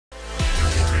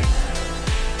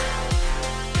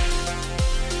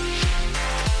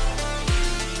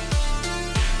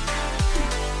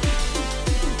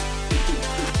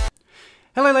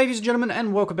Hello ladies and gentlemen,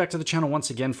 and welcome back to the channel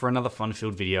once again for another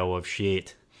fun-filled video of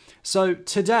shit. So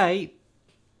today,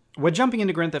 we're jumping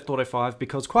into Grand Theft Auto 5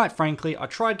 because quite frankly, I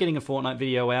tried getting a Fortnite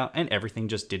video out and everything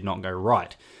just did not go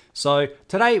right. So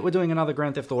today we're doing another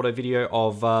Grand Theft Auto video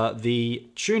of the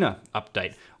tuner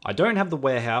update. I don't have the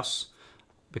warehouse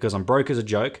because I'm broke as a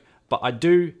joke, but I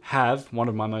do have one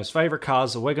of my most favorite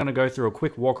cars, so we're going to go through a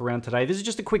quick walk around today. This is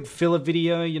just a quick filler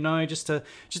video, you know, just to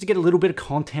get a little bit of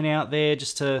content out there,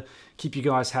 just to keep you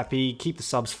guys happy, keep the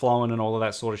subs flowing and all of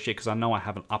that sort of shit, because I know I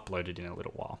haven't uploaded in a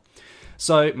little while.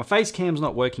 So my face cam's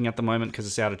not working at the moment because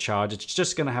it's out of charge. It's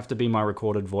just going to have to be my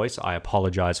recorded voice. I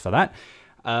apologize for that.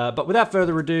 But without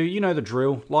further ado, you know the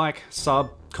drill. Like,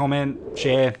 sub, comment,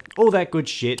 share, all that good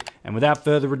shit. And without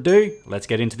further ado, let's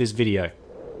get into this video.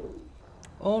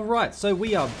 Alright, so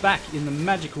we are back in the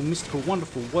magical, mystical,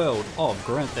 wonderful world of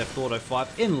Grand Theft Auto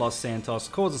 5 in Los Santos,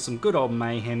 causing some good old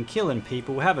mayhem, killing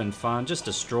people, having fun, just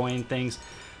destroying things.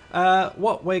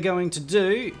 What we're going to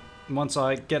do, once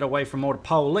I get away from all the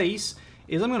police,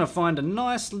 is I'm going to find a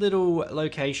nice little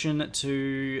location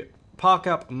to park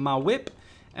up my whip,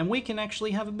 and we can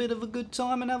actually have a bit of a good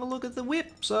time and have a look at the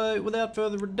whip. So without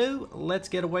further ado, let's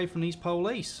get away from these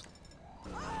police.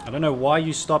 I don't know why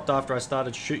you stopped after I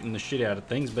started shooting the shit out of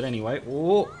things, but anyway.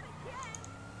 Oh,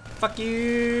 fuck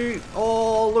you.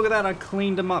 Oh, look at that. I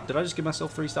cleaned them up. Did I just give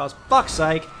myself 3 stars? Fuck's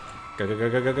sake. Go, go,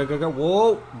 go, go, go, go, go, go.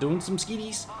 Whoa, doing some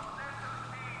skitties.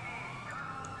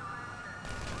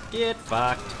 Get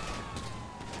fucked.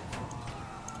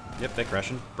 Yep, they're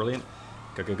crashing. Brilliant.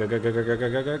 Go, go, go, go, go, go, go, go,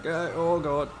 go, go, go. Oh,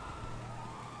 God.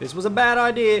 This was a bad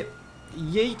idea.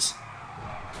 Yeet.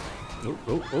 Oh,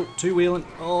 oh, oh, two-wheeling.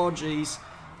 Oh, jeez.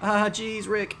 Ah, jeez,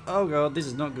 Rick. Oh, God, this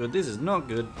is not good. This is not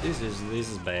good. This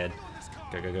is bad.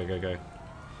 Go, go, go, go, go.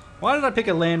 Why did I pick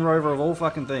a Land Rover of all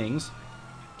fucking things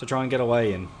to try and get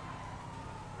away in?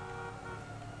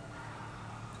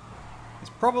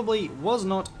 This probably was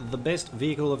not the best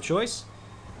vehicle of choice.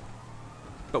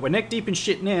 But we're neck deep in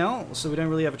shit now, so we don't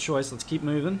really have a choice. Let's keep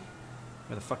moving.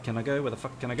 Where the fuck can I go? Where the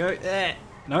fuck can I go?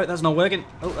 No, that's not working.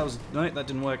 Oh, no, that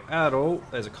didn't work at all.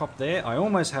 There's a cop there. I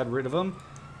almost had rid of him.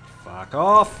 Fuck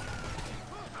off.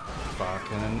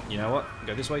 Fucking, you know what?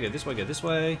 Go this way, go this way, go this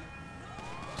way.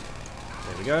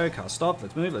 There we go. Car stop.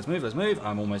 Let's move, let's move, let's move.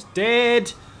 I'm almost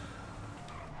dead.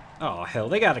 Oh, hell,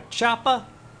 they got a chopper.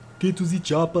 Get to the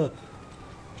chopper.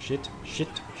 Shit, shit,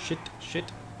 shit,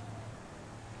 shit.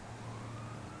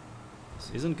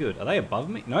 This isn't good. Are they above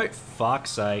me? No,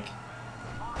 fuck's sake.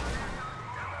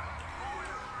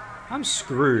 I'm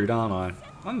screwed, aren't I?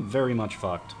 I'm very much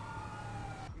fucked.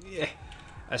 Yeah.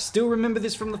 I still remember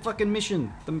this from the fucking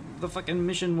mission. The fucking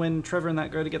mission when Trevor and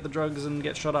that go to get the drugs and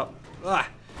get shot up. Ah.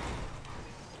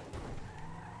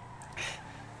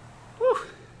 Whew.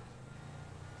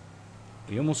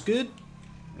 We almost good?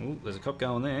 Oh, there's a cop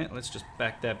going there. Let's just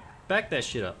back that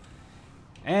shit up.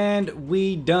 And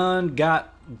we done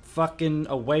got fucking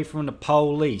away from the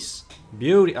police.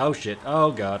 Beauty. Oh shit.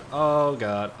 Oh god. Oh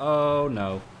god. Oh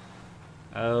no.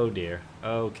 Oh dear.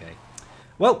 Okay.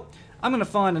 Well, I'm going to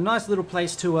find a nice little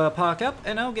place to park up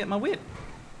and I'll get my whip.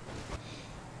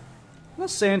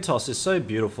 Los Santos is so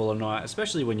beautiful at night,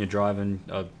 especially when you're driving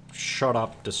a shot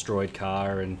up, destroyed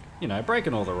car and, you know,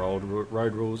 breaking all the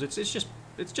road rules. It's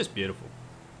just beautiful.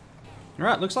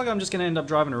 Alright, looks like I'm just going to end up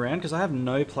driving around because I have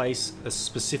no place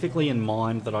specifically in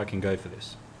mind that I can go for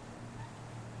this.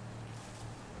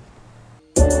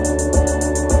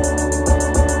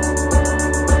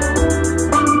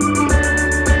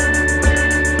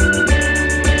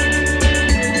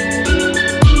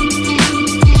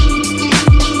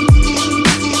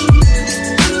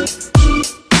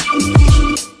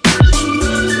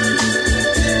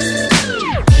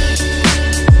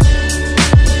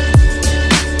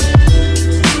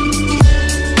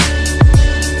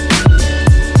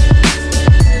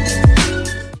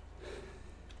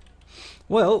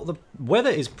 Well, the weather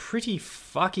is pretty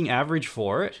fucking average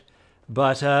for it,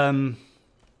 but I'll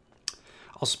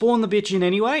spawn the bitch in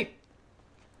anyway,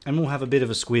 and we'll have a bit of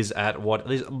a squiz at what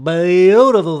this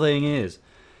beautiful thing is.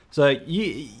 So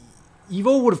you've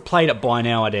all would have played it by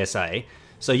now, I dare say,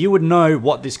 so you would know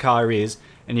what this car is,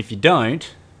 and if you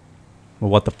don't,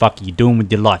 well, what the fuck are you doing with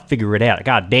your life? Figure it out,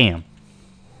 god damn.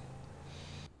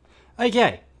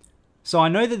 Okay, so I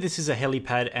know that this is a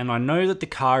helipad, and I know that the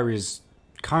car is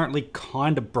currently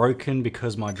kind of broken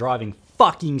because my driving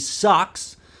fucking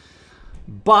sucks,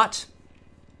 but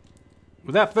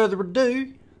without further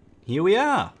ado, here we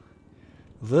are,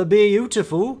 the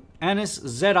beautiful Anis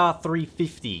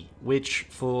ZR350, which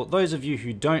for those of you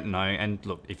who don't know, and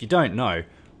look, if you don't know,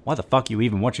 why the fuck are you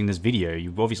even watching this video?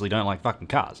 You obviously don't like fucking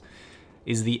cars.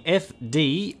 is the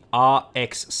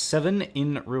FD-RX7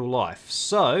 in real life.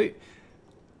 So,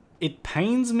 it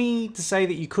pains me to say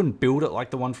that you couldn't build it like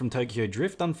the one from Tokyo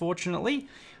Drift, unfortunately.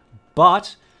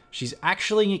 But, she's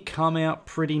actually come out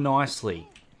pretty nicely.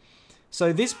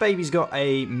 So, this baby's got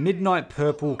a midnight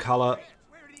purple color...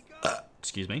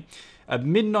 excuse me. A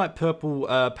midnight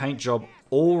purple paint job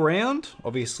all round.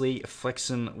 Obviously,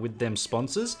 flexing with them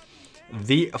sponsors.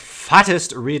 The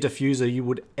fattest rear diffuser you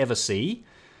would ever see.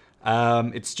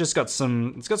 It's just got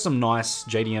some. It's got some nice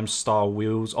JDM style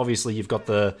wheels. Obviously, you've got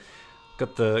to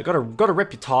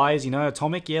rep your tires. You know,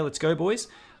 atomic. Yeah, let's go, boys.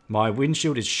 My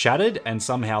windshield is shattered, and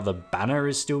somehow the banner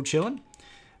is still chilling.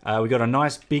 We got a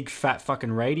nice big fat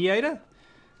fucking radiator.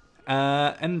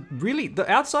 And really, the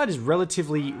outside is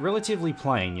relatively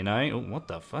plain. You know, oh, what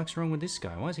the fuck's wrong with this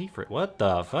guy? Why is he for it? What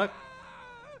the fuck?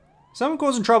 Someone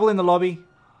causing trouble in the lobby.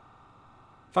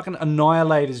 Fucking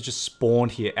Annihilators just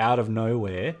spawned here out of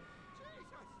nowhere.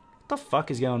 What the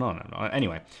fuck is going on?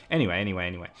 Anyway.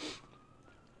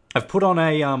 I've put on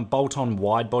a bolt-on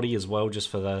wide body as well, just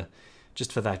for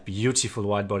that beautiful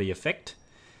wide body effect.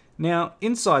 Now,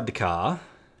 inside the car,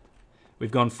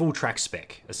 we've gone full track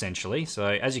spec, essentially. So,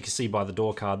 as you can see by the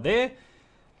door card there,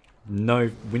 no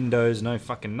windows, no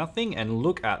fucking nothing. And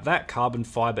look at that carbon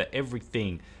fiber,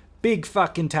 everything. Big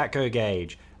fucking tacho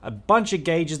gauge. A bunch of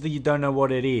gauges that you don't know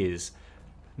what it is.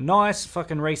 Nice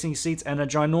fucking racing seats and a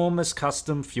ginormous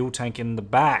custom fuel tank in the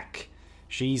back.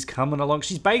 She's coming along.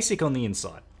 She's basic on the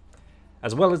inside,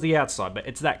 as well as the outside. But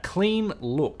it's that clean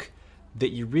look that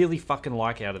you really fucking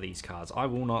like out of these cars. I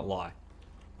will not lie.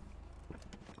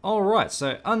 Alright,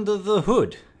 so under the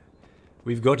hood,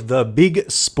 we've got the big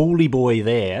spoolie boy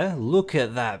there. Look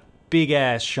at that big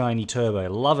ass shiny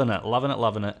turbo. Loving it, loving it,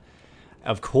 loving it.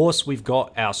 Of course, we've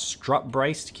got our strut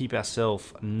brace to keep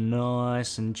ourselves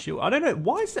nice and chill. I don't know,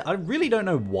 why is that? I really don't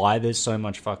know why there's so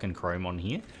much fucking chrome on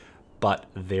here, but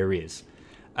there is.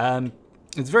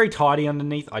 It's very tidy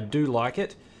underneath. I do like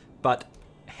it, but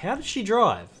how does she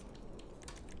drive?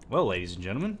 Well, ladies and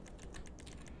gentlemen,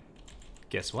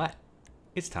 guess what?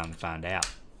 It's time to find out.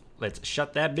 Let's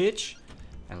shut that bitch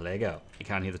and let go. You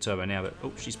can't hear the turbo now, but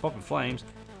oh, she's popping flames.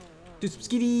 Do some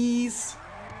skiddies.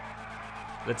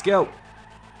 Let's go.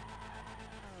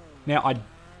 Now, I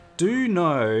do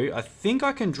know, I think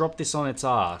I can drop this on its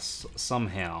ass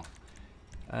somehow.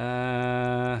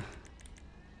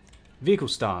 Vehicle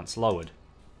stance, lowered.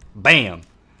 Bam!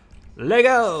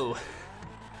 Lego!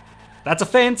 That's a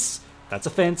fence! That's a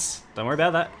fence. Don't worry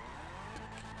about that.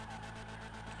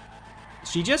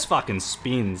 She just fucking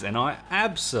spins, and I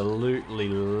absolutely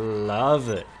love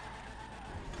it.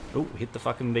 Oh, hit the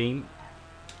fucking beam.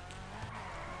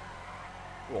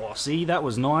 Oh, see, that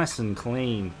was nice and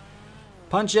clean.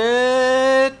 Punch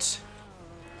it!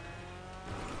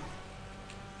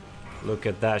 Look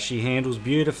at that. She handles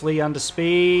beautifully under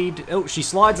speed. Oh, she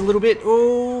slides a little bit.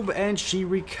 Oh, and she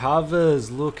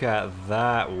recovers. Look at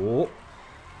that. Whoa.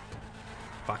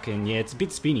 Fucking, yeah, it's a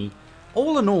bit spinny.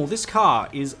 All in all, this car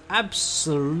is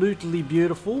absolutely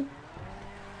beautiful.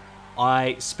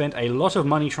 I spent a lot of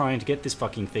money trying to get this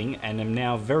fucking thing, and am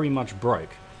now very much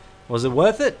broke. Was it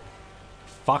worth it?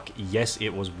 Fuck, yes, it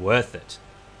was worth it.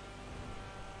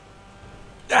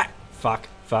 Ah, fuck.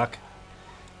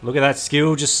 Look at that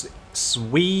skill, just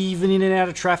sweaving in and out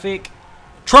of traffic.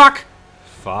 Truck!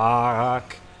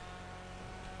 Fuck.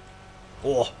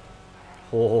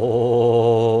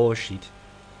 Oh, shit.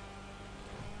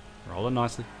 Rolling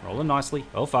nicely, rolling nicely.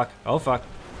 Oh, fuck.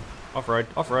 Off-road,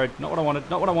 not what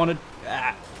I wanted,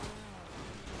 Ah.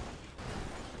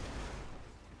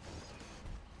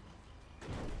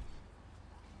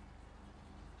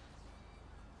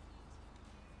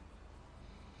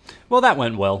 Well, that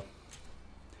went well.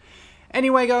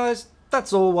 Anyway, guys,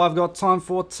 that's all I've got time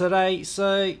for today.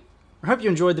 So, I hope you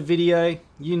enjoyed the video.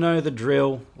 You know the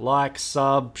drill. Like,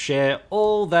 sub, share,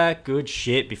 all that good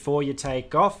shit before you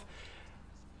take off.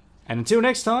 And until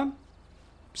next time,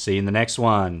 see you in the next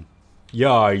one.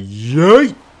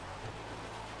 Yay!